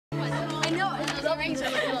earrings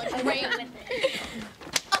are gonna look great with it.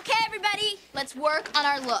 Okay, everybody, let's work on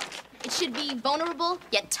our look. It should be vulnerable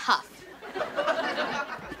yet tough.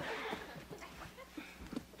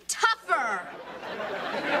 Tougher!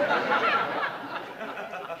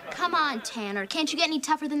 Come on, Tanner. Can't you get any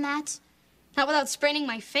tougher than that? Not without spraining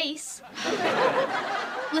my face.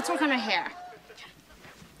 Let's work on our hair.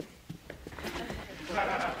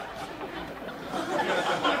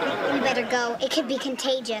 We better go. It could be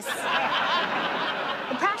contagious.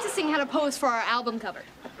 We're practicing how to pose for our album cover.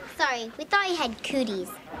 Sorry, we thought you had cooties.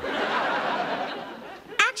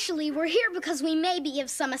 Actually, we're here because we may be of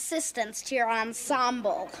some assistance to your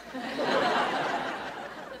ensemble.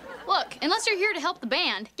 Look, unless you're here to help the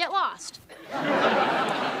band, get lost.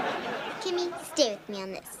 Kimmy, stay with me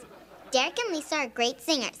on this. Derek and Lisa are great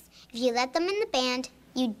singers. If you let them in the band,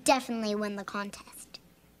 you definitely win the contest.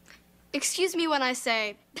 Excuse me when I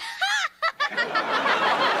say...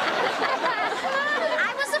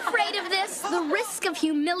 I was afraid of this. The risk of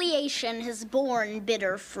humiliation has borne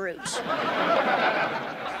bitter fruit.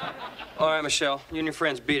 All right, Michelle, you and your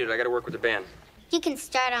friends beat it. I got to work with the band. You can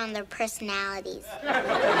start on their personalities.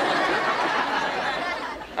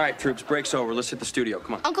 All right, troops, break's over. Let's hit the studio.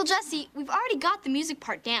 Come on. Uncle Jesse, we've already got the music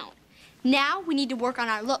part down. Now we need to work on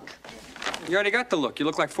our look. You already got the look. You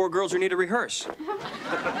look like 4 girls who need to rehearse.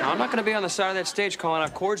 Now, I'm not going to be on the side of that stage calling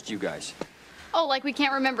out chords to you guys. Oh, like we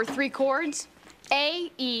can't remember 3 chords?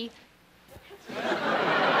 A, E,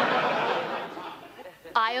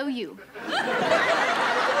 I, O, U.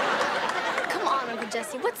 Come on, Uncle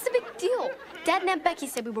Jesse, what's the big deal? Dad and Aunt Becky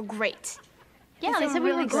said we were great. Yeah, they said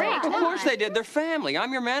we were great. Of course they did. They're family.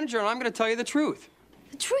 I'm your manager, and I'm going to tell you the truth.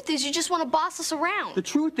 The truth is, you just want to boss us around. The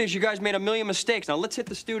truth is, you guys made a million mistakes. Now, let's hit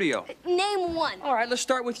the studio. Name one. All right, let's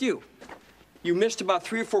start with you. You missed about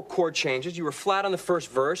 3 or 4 chord changes. You were flat on the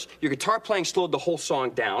first verse. Your guitar playing slowed the whole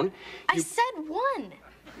song down. I said one.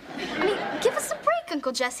 I mean, give us a break,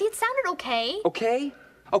 Uncle Jesse. It sounded okay. Okay?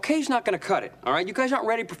 Okay's not going to cut it, all right? You guys aren't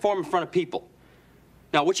ready to perform in front of people.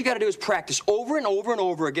 Now, what you got to do is practice over and over and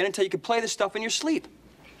over again until you can play this stuff in your sleep.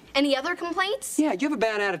 Any other complaints? Yeah, you have a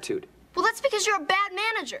bad attitude. Well, that's because you're a bad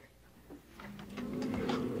manager.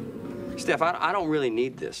 Steph, I don't really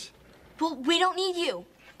need this. Well, we don't need you.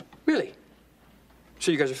 Really?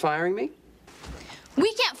 So you guys are firing me?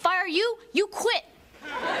 We can't fire you. You quit.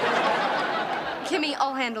 Kimmy,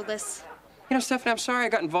 I'll handle this. You know, Stephanie, I'm sorry I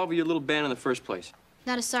got involved with your little band in the first place.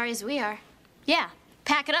 Not as sorry as we are. Yeah,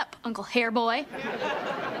 pack it up, Uncle Hair Boy.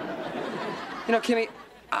 You know, Kimmy,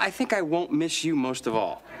 I think I won't miss you most of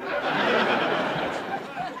all.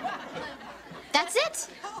 That's it.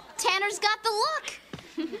 Tanner's got the look.